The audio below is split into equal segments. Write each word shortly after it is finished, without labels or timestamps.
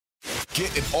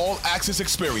Get an all-access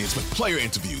experience with player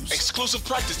interviews, exclusive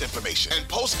practice information, and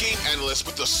post-game analysts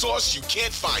with the sauce you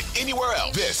can't find anywhere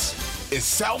else. This is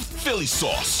South Philly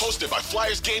Sauce, hosted by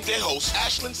Flyers game day host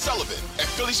Ashlyn Sullivan and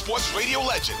Philly sports radio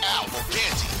legend Al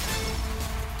Morganti.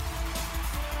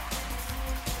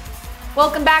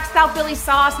 Welcome back to South Philly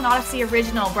Sauce, an Odyssey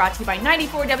original brought to you by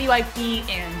 94 WIP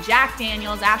and Jack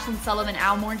Daniels. Ashlyn Sullivan,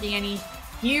 Al Morganti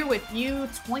here with you.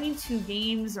 22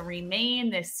 games remain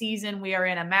this season. We are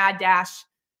in a mad dash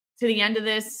to the end of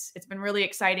this. It's been really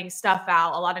exciting stuff,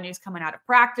 Al. A lot of news coming out of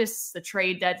practice, the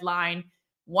trade deadline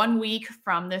 1 week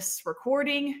from this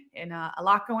recording, and a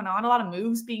lot going on, a lot of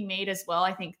moves being made as well.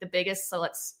 I think the biggest, so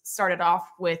let's start it off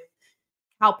with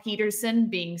Cal Peterson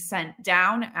being sent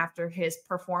down after his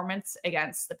performance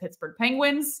against the Pittsburgh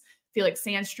Penguins. Felix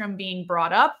Sandstrom being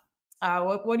brought up.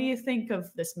 What do you think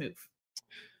of this move?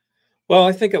 Well,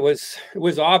 I think it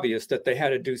was obvious that they had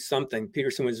to do something.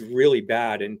 Peterson was really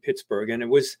bad in Pittsburgh, and it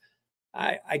was,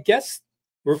 I guess,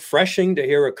 refreshing to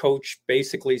hear a coach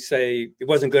basically say it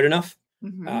wasn't good enough.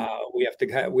 Mm-hmm. We have to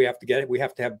get it. We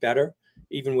have to have better,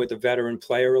 even with a veteran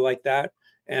player like that.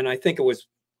 And I think it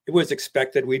was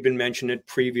expected. We'd been mentioning it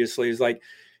previously. It's like,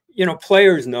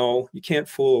 players know you can't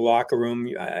fool a locker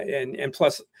room. And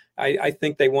plus, I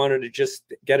think they wanted to just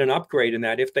get an upgrade in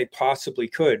that if they possibly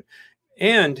could.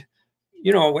 And,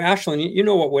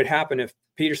 Ashlyn, what would happen if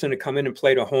Peterson had come in and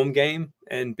played a home game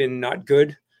and been not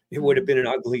good? It would have been an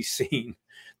ugly scene.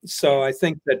 So I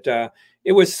think that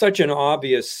it was such an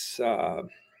obvious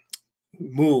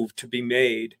move to be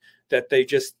made that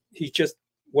he just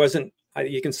wasn't,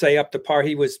 you can say up to par.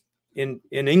 He was in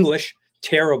English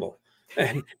terrible,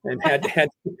 and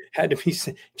had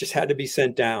to be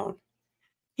sent down.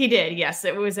 He did, yes.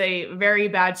 It was a very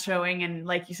bad showing, and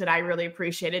like you said, I really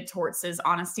appreciated Torts'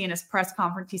 honesty in his press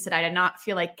conference. He said, "I did not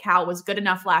feel like Cal was good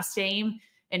enough last game,"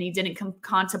 and he didn't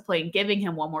contemplate giving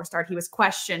him one more start. He was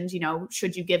questioned,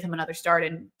 should you give him another start?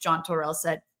 And John Tortorella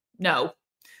said no.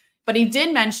 But he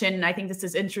did mention, and I think this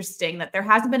is interesting, that there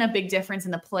hasn't been a big difference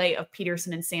in the play of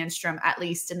Peterson and Sandstrom, at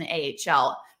least in the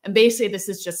AHL. And basically, this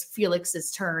is just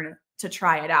Felix's turn to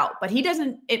try it out. But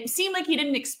it seemed like he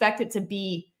didn't expect it to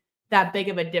be that big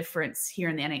of a difference here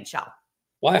in the NHL.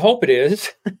 Well, I hope it is.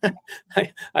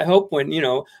 I hope when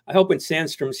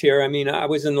Sandstrom's here. I mean, I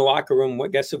was in the locker room. I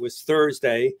guess it was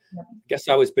Thursday. Yep. I guess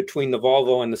I was between the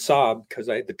Volvo and the Saab because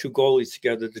I had the two goalies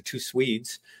together, the two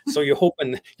Swedes. So you're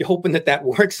hoping that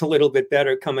works a little bit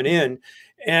better coming in.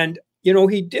 And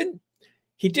he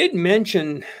did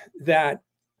mention that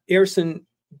Ersson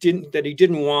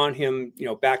didn't want him,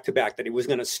 back to back, that he was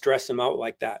going to stress him out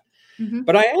like that. Mm-hmm.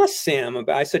 But I asked Sam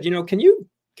I said, can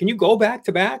you go back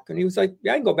to back? And he was like,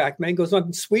 yeah, I can go back. Man, he goes,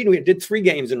 in Sweden, we did 3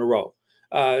 games in a row.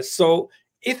 So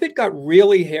if it got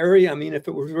really hairy, I mean, if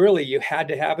it was really, you had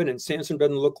to have it, and Sandstrom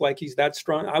doesn't look like he's that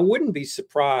strong, I wouldn't be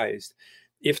surprised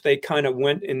if they kind of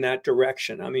went in that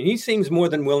direction. I mean, he seems more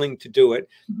than willing to do it.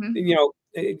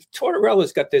 Mm-hmm.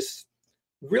 Tortorella's got this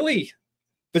really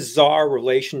bizarre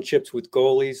relationships with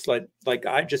goalies, like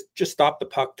I just stop the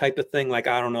puck type of thing. Like,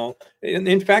 I don't know.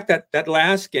 In fact, that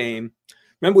last game,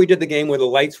 remember we did the game where the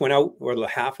lights went out, or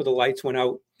half of the lights went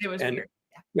out. It was weird.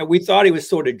 We thought he was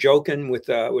sort of joking with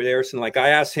Ersson. Like, I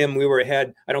asked him, we were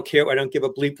ahead. I don't care. I don't give a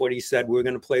bleep what he said. We were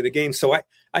going to play the game. So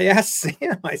I asked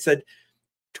Sam, I said,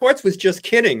 Torts was just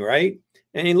kidding, right?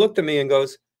 And he looked at me and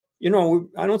goes, I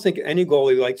don't think any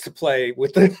goalie likes to play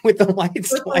with the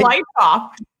lights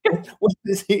off. What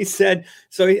he said.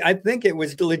 So I think it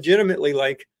was legitimately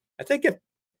like, I think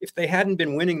if they hadn't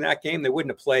been winning that game, they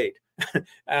wouldn't have played.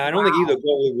 I don't think either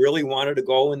goalie really wanted to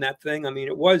go in that thing. I mean,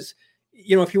 it was,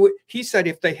 he said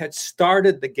if they had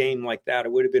started the game like that,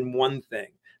 it would have been one thing,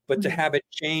 but mm-hmm. to have it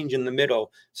change in the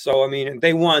middle. So, I mean,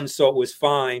 they won, so it was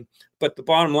fine. But the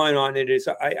bottom line on it is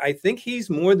I think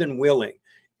he's more than willing.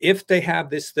 If they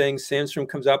have this thing, Sandstrom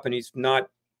comes up and he's not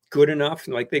good enough,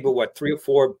 like they go, 3 or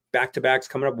 4 back-to-backs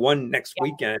coming up, one next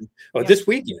weekend, or this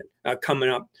weekend coming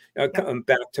up,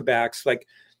 back-to-backs. Like,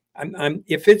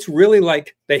 if it's really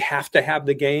like they have to have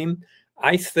the game,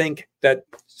 I think that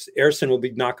Ersson will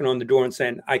be knocking on the door and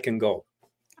saying, I can go.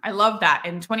 I love that.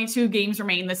 And 22 games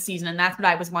remain this season. And that's what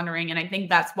I was wondering. And I think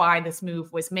that's why this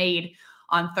move was made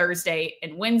on Thursday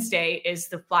and Wednesday, is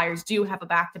the Flyers do have a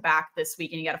back-to-back this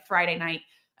week. And you got a Friday night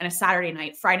and a Saturday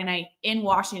night. Friday night in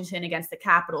Washington against the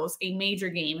Capitals, a major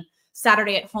game.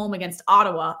 Saturday at home against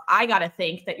Ottawa. I got to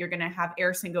think that you're going to have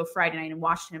Ersson go Friday night in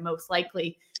Washington, most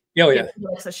likely. Oh, yeah.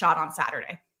 It's a shot on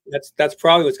Saturday. That's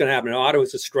probably what's going to happen.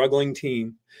 Ottawa's a struggling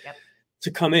team to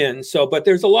come in. So, but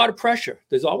there's a lot of pressure.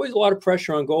 There's always a lot of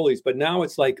pressure on goalies. But now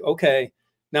it's like, okay,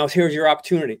 now here's your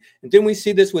opportunity. And didn't we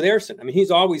see this with Ersson? I mean,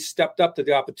 he's always stepped up to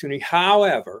the opportunity.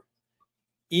 However,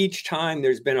 each time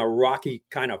there's been a rocky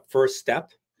kind of first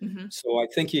step. Mm-hmm. So I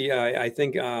think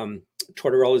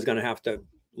Tortorella is going to have to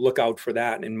look out for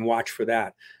that and watch for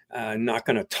that. Not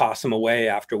going to toss them away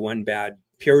after one bad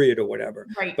period or whatever.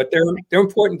 Right. But they're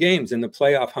important games in the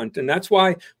playoff hunt. And that's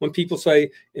why when people say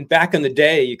back in the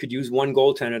day, you could use one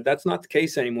goaltender, that's not the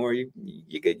case anymore. You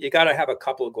got to have a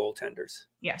couple of goaltenders.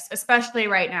 Yes, especially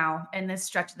right now in this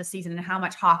stretch of the season and how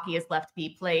much hockey is left to be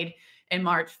played in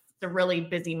March. It's a really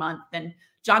busy month. And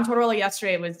John Tortorella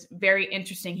yesterday was very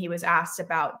interesting. He was asked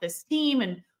about this team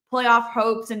and playoff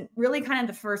hopes, and really kind of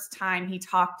the first time he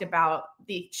talked about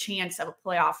the chance of a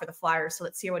playoff for the Flyers. So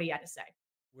let's hear what he had to say.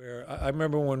 Where I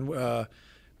remember when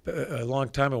a long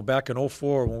time ago, back in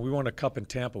 2004, when we won a cup in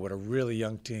Tampa with a really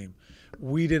young team,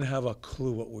 we didn't have a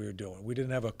clue what we were doing. We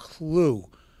didn't have a clue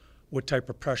what type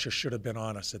of pressure should have been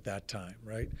on us at that time,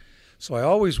 right? So I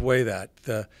always weigh that.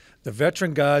 The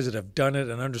veteran guys that have done it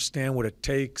and understand what it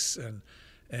takes and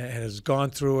has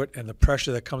gone through it and the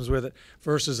pressure that comes with it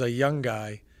versus a young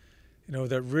guy,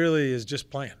 that really is just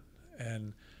playing.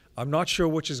 And I'm not sure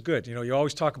which is good. You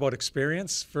always talk about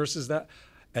experience versus that.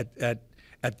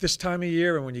 At this time of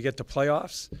year and when you get to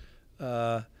playoffs,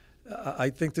 I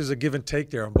think there's a give and take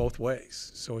there on both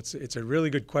ways. So it's a really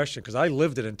good question because I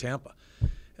lived it in Tampa.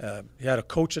 You had a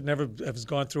coach that never has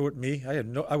gone through it. Me,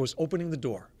 I was opening the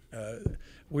door.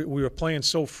 We were playing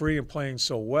so free and playing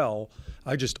so well.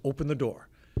 I just opened the door,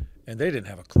 and they didn't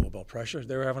have a clue about pressure.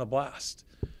 They were having a blast.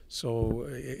 So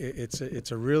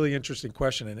it's a really interesting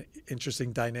question and an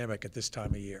interesting dynamic at this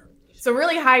time of year. So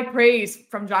really high praise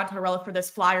from John Tortorella for this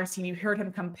Flyers team. You heard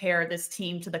him compare this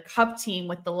team to the Cup team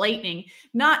with the Lightning,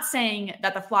 not saying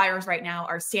that the Flyers right now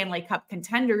are Stanley Cup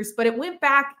contenders, but it went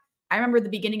back. I remember the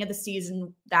beginning of the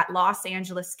season, that Los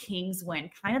Angeles Kings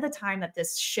win, kind of the time that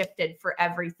this shifted for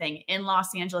everything in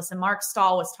Los Angeles. And Mark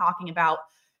Stahl was talking about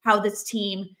how this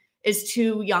team is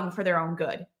too young for their own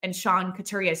good. And Sean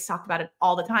Couturier has talked about it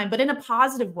all the time, but in a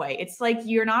positive way. It's like,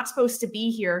 you're not supposed to be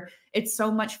here. It's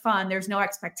so much fun. There's no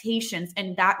expectations.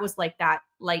 And that was like that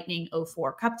Lightning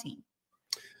 04 Cup team.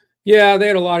 Yeah, they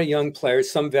had a lot of young players,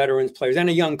 some veterans players, and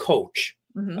a young coach.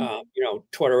 Mm-hmm.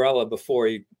 Tortorella, before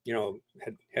he,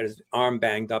 had his arm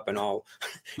banged up and all,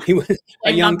 he was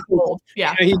a young coach.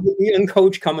 Yeah. He's a young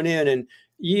coach coming in, and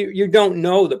you don't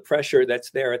know the pressure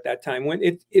that's there at that time.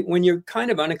 When you're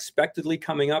kind of unexpectedly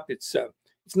coming up, it's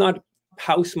not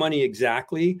house money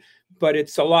exactly, but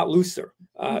it's a lot looser.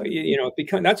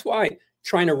 Because that's why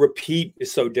trying to repeat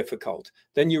is so difficult.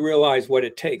 Then you realize what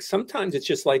it takes. Sometimes it's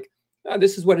just like,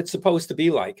 this is what it's supposed to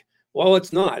be like. Well,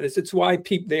 it's not. It's why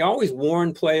they always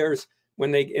warn players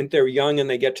when they're young and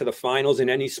they get to the finals in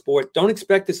any sport. Don't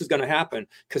expect this is going to happen,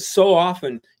 because so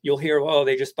often you'll hear, oh,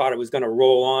 they just thought it was going to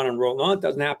roll on and roll on. It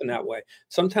doesn't happen that way.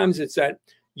 Sometimes it's that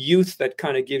youth that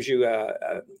kind of gives you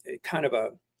a kind of a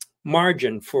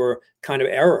margin for kind of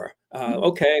error.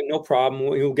 Okay, no problem.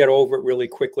 We'll get over it really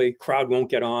quickly. Crowd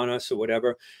won't get on us or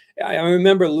whatever. I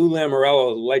remember Lou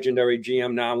Lamoriello, legendary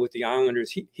GM now with the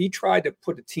Islanders. He tried to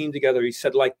put a team together. He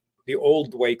said, like the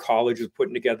old way college was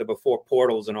putting together before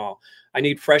portals and all. I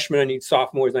need freshmen, I need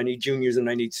sophomores, I need juniors, and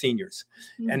I need seniors.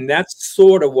 Mm-hmm. And that's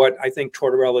sort of what I think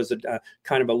Tortorella is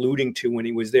kind of alluding to when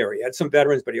he was there. He had some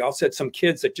veterans, but he also had some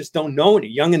kids that just don't know any,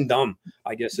 young and dumb,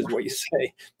 I guess is what you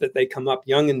say, that they come up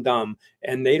young and dumb,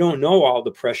 and they don't know all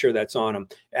the pressure that's on them.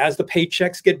 As the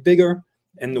paychecks get bigger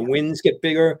and the wins get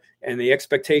bigger and the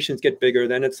expectations get bigger,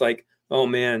 then it's like, oh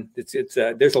man,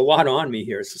 there's a lot on me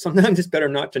here. So sometimes it's better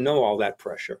not to know all that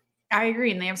pressure. I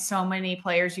agree. And they have so many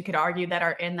players you could argue that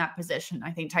are in that position.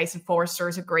 I think Tyson Foerster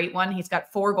is a great one. He's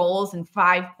got 4 goals and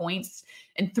 5 points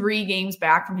and 3 games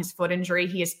back from his foot injury.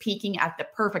 He is peaking at the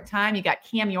perfect time. You got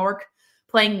Cam York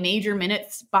playing major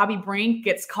minutes. Bobby Brink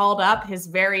gets called up his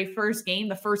very first game,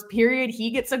 the first period. He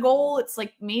gets a goal. It's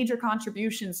like major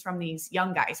contributions from these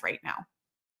young guys right now.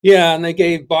 Yeah, and they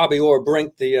gave Bobby Orr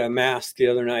Brink the mask the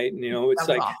other night. And, it's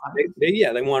like, awesome.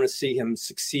 they want to see him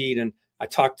succeed. And I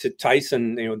talked to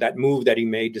Tyson, that move that he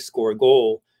made to score a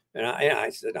goal. And I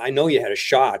said, I know you had a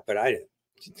shot, but I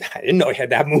didn't know he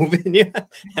had that move in you.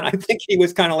 And I think he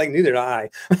was kind of like, neither did I.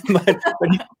 but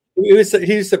he was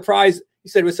surprised. He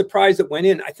said he was surprised it went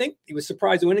in. I think he was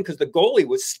surprised it went in because the goalie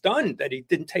was stunned that he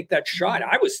didn't take that shot.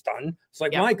 I was stunned. It's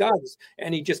like, my God.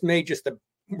 And he just made a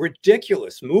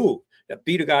ridiculous move that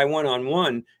beat a guy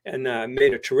one-on-one and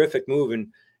made a terrific move. And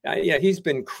he's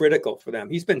been critical for them.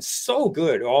 He's been so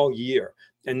good all year.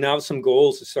 And now some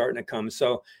goals are starting to come.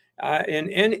 So,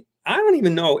 and I don't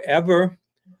even know ever.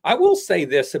 I will say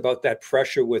this about that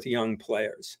pressure with young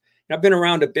players. And I've been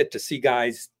around a bit to see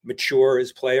guys mature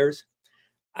as players.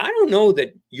 I don't know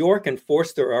that York and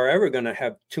Foerster are ever going to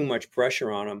have too much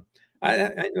pressure on them.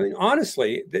 I mean,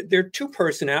 honestly, their two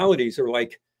personalities are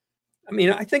like, I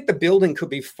mean, I think the building could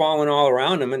be falling all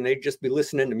around them and they'd just be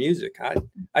listening to music. Bob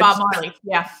Marley,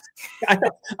 yeah. I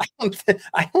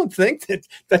don't think that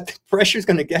the pressure is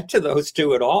going to get to those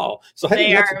two at all. So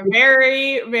they are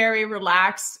very, very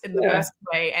relaxed in the best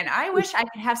way. And I wish I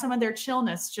could have some of their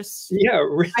chillness.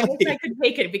 Really. I wish I could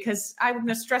take it because I'm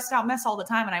a stressed out mess all the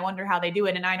time and I wonder how they do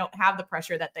it. And I don't have the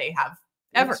pressure that they have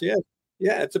ever.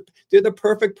 They're the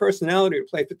perfect personality to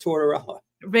play for Tortorella.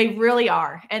 They really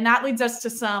are. And that leads us to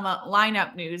some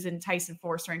lineup news in Tyson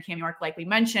Forster and Cam York, like we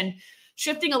mentioned,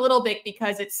 shifting a little bit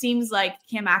because it seems like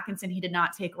Cam Atkinson, he did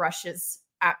not take rushes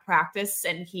at practice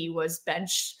and he was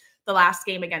benched the last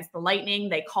game against the Lightning.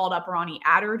 They called up Ronnie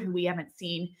Attard, who we haven't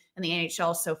seen in the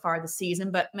NHL so far this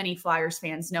season, but many Flyers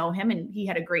fans know him and he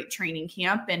had a great training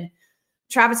camp. And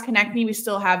Travis Konecny, we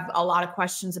still have a lot of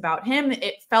questions about him.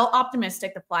 It felt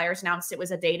optimistic. The Flyers announced it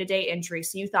was a day-to-day injury.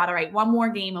 So you thought, all right, one more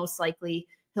game, most likely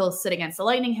he'll sit against the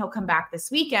Lightning. He'll come back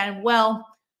this weekend. Well,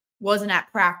 wasn't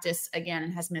at practice again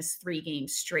and has missed 3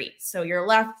 games straight. So you're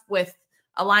left with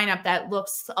a lineup that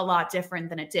looks a lot different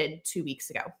than it did 2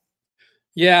 weeks ago.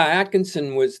 Yeah,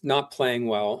 Atkinson was not playing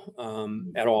well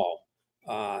at all.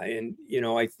 And,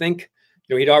 I think,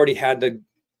 he'd already had the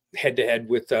head-to-head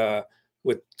with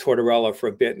Tortorella for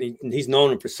a bit, and he's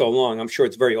known him for so long. I'm sure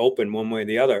it's very open one way or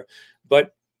the other.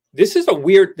 But this is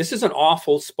an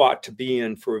awful spot to be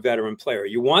in for a veteran player.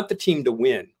 You want the team to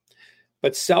win,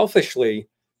 but selfishly,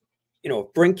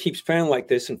 if Brink keeps playing like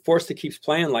this and Forster keeps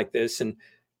playing like this, and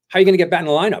how are you going to get back in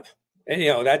the lineup?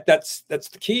 And that's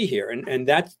the key here, and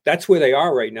that's where they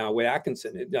are right now with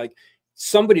Atkinson.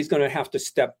 Somebody's going to have to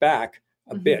step back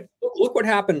a bit. Look what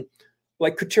happened.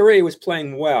 Like Couturier was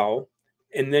playing well.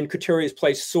 And then Couturier's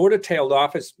play sort of tailed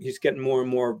off as he's getting more and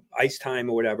more ice time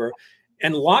or whatever.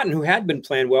 And Lawton, who had been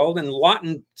playing well, then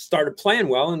Lawton started playing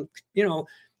well. And,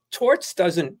 Torts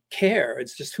doesn't care.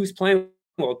 It's just who's playing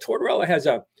well.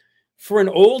 Tortorella for an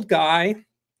old guy,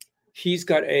 he's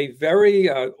got a very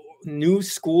new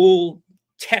school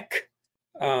tech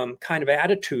kind of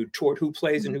attitude toward who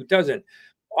plays and who doesn't.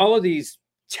 All of these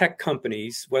tech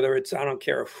companies, whether it's, I don't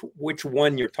care which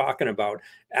one you're talking about,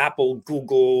 Apple,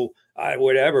 Google,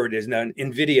 whatever it is, now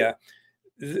NVIDIA,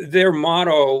 their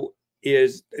motto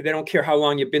is they don't care how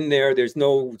long you've been there. There's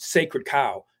no sacred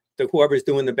cow. Whoever's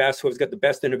doing the best, whoever's got the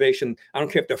best innovation, I don't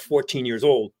care if they're 14 years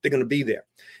old, they're going to be there.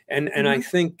 And I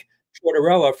think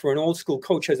Tortorella, for an old school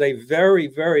coach, has a very,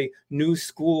 very new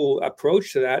school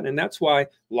approach to that. And that's why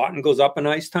Lawton goes up in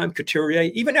ice time. Couturier,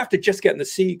 even after just getting the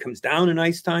C, comes down in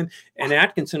ice time. And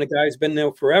Atkinson, a guy who's been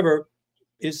there forever,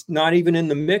 is not even in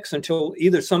the mix until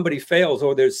either somebody fails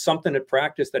or there's something at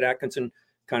practice that Atkinson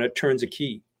kind of turns a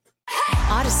key.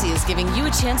 Odyssey is giving you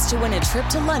a chance to win a trip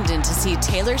to London to see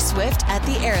Taylor Swift at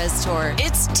the Eras Tour.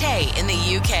 It's Tay in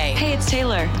the UK. Hey, it's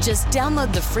Taylor. Just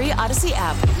download the free Odyssey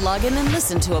app, log in and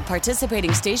listen to a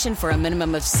participating station for a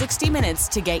minimum of 60 minutes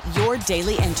to get your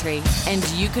daily entry. And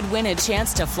you could win a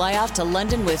chance to fly off to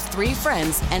London with 3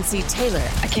 friends and see Taylor.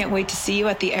 I can't wait to see you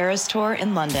at the Eras Tour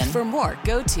in London. For more,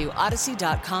 go to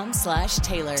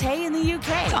odyssey.com/Taylor. Tay in the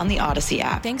UK. It's on the Odyssey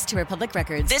app. Thanks to Republic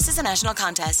Records. This is a national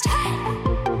contest.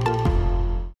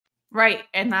 Right.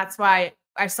 And that's why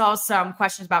I saw some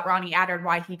questions about Ronnie Attard,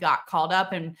 why he got called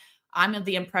up. And I'm of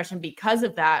the impression because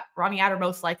of that, Ronnie Attard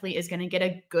most likely is going to get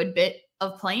a good bit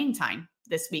of playing time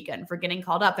this weekend for getting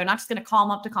called up. They're not just going to call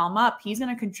him up to call him up. He's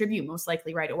going to contribute most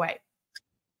likely right away.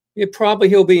 Yeah, probably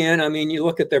he'll be in. I mean, you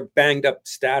look at their banged up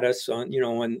status on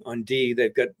D,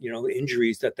 they've got,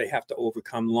 injuries that they have to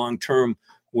overcome long-term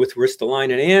with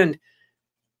Ristolainen. And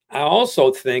I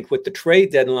also think with the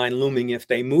trade deadline looming, if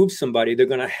they move somebody, they're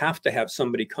going to have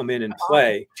somebody come in and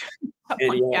play.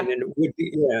 And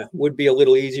it would be a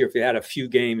little easier if you had a few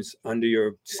games under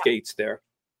your skates there.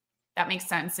 That makes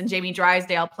sense. And Jamie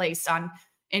Drysdale placed on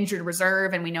injured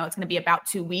reserve, and we know it's going to be about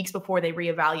 2 weeks before they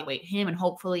reevaluate him, and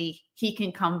hopefully he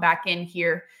can come back in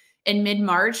here in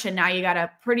mid-March. And now you got a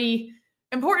pretty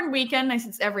important weekend. I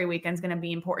think every weekend is going to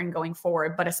be important going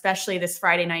forward, but especially this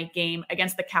Friday night game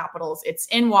against the Capitals. It's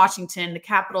in Washington. The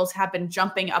Capitals have been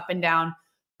jumping up and down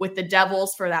with the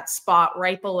Devils for that spot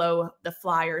right below the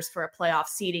Flyers for a playoff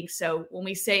seeding. So when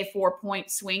we say 4-point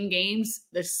swing games,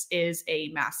 this is a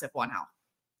massive one out.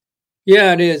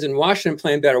 Yeah, it is. And Washington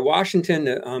playing better. Washington,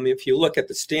 if you look at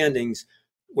the standings,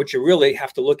 what you really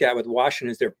have to look at with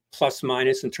Washington is their plus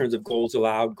minus in terms of goals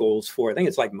allowed, goals for. I think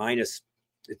it's like minus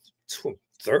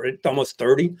 30, almost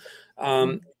 30.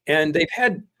 And they've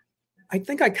had, I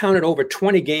think I counted over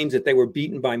 20 games that they were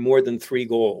beaten by more than 3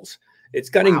 goals. It's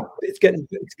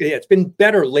been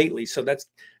better lately. So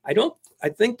I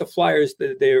think the Flyers,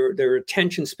 their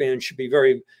attention span should be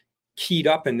very keyed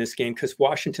up in this game because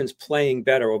Washington's playing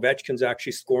better. Ovechkin's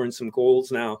actually scoring some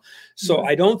goals now. So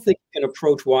I don't think you can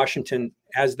approach Washington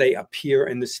as they appear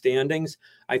in the standings.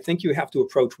 I think you have to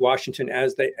approach Washington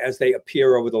as they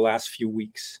appear over the last few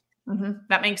weeks.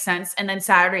 That makes sense. And then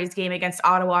Saturday's game against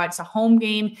Ottawa, it's a home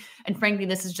game. And frankly,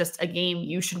 this is just a game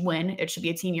you should win. It should be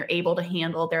a team you're able to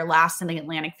handle. They're last in the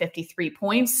Atlantic, 53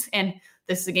 points. And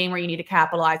this is a game where you need to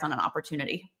capitalize on an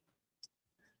opportunity.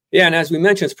 Yeah, and as we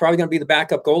mentioned, it's probably going to be the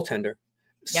backup goaltender.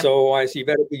 Yep. So you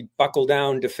better be buckled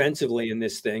down defensively in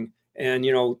this thing. And,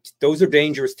 those are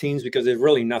dangerous teams because there's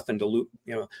really nothing to lose.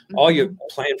 All you're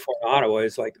playing for in Ottawa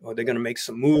is like, oh, they're going to make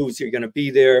some moves. You're going to be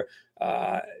there.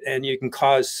 And you can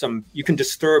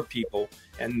disturb people.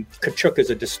 And Tkachuk is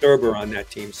a disturber on that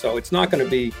team. So it's not going to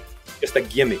be just a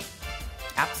gimme.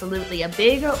 Absolutely. A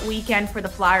big weekend for the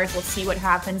Flyers. We'll see what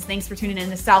happens. Thanks for tuning in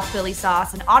to South Philly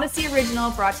Sauce, an Odyssey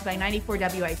original brought to you by 94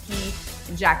 WIP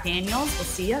and Jack Daniels. We'll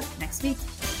see you next week.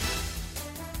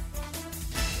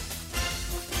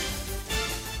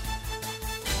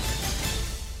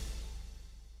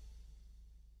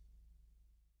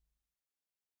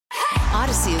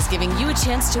 Odyssey is giving you a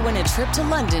chance to win a trip to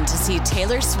London to see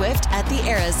Taylor Swift at the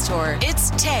Eras Tour. It's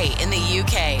Tay in the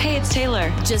UK. Hey, it's Taylor.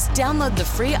 Just download the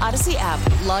free Odyssey app,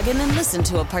 log in and listen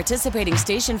to a participating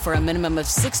station for a minimum of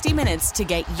 60 minutes to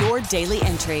get your daily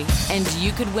entry. And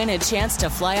you could win a chance to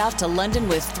fly off to London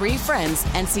with 3 friends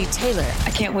and see Taylor.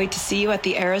 I can't wait to see you at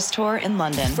the Eras Tour in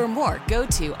London. For more, go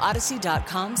to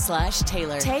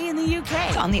odyssey.com/Taylor. Tay in the UK.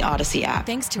 It's on the Odyssey app.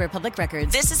 Thanks to Republic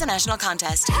Records. This is a national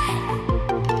contest.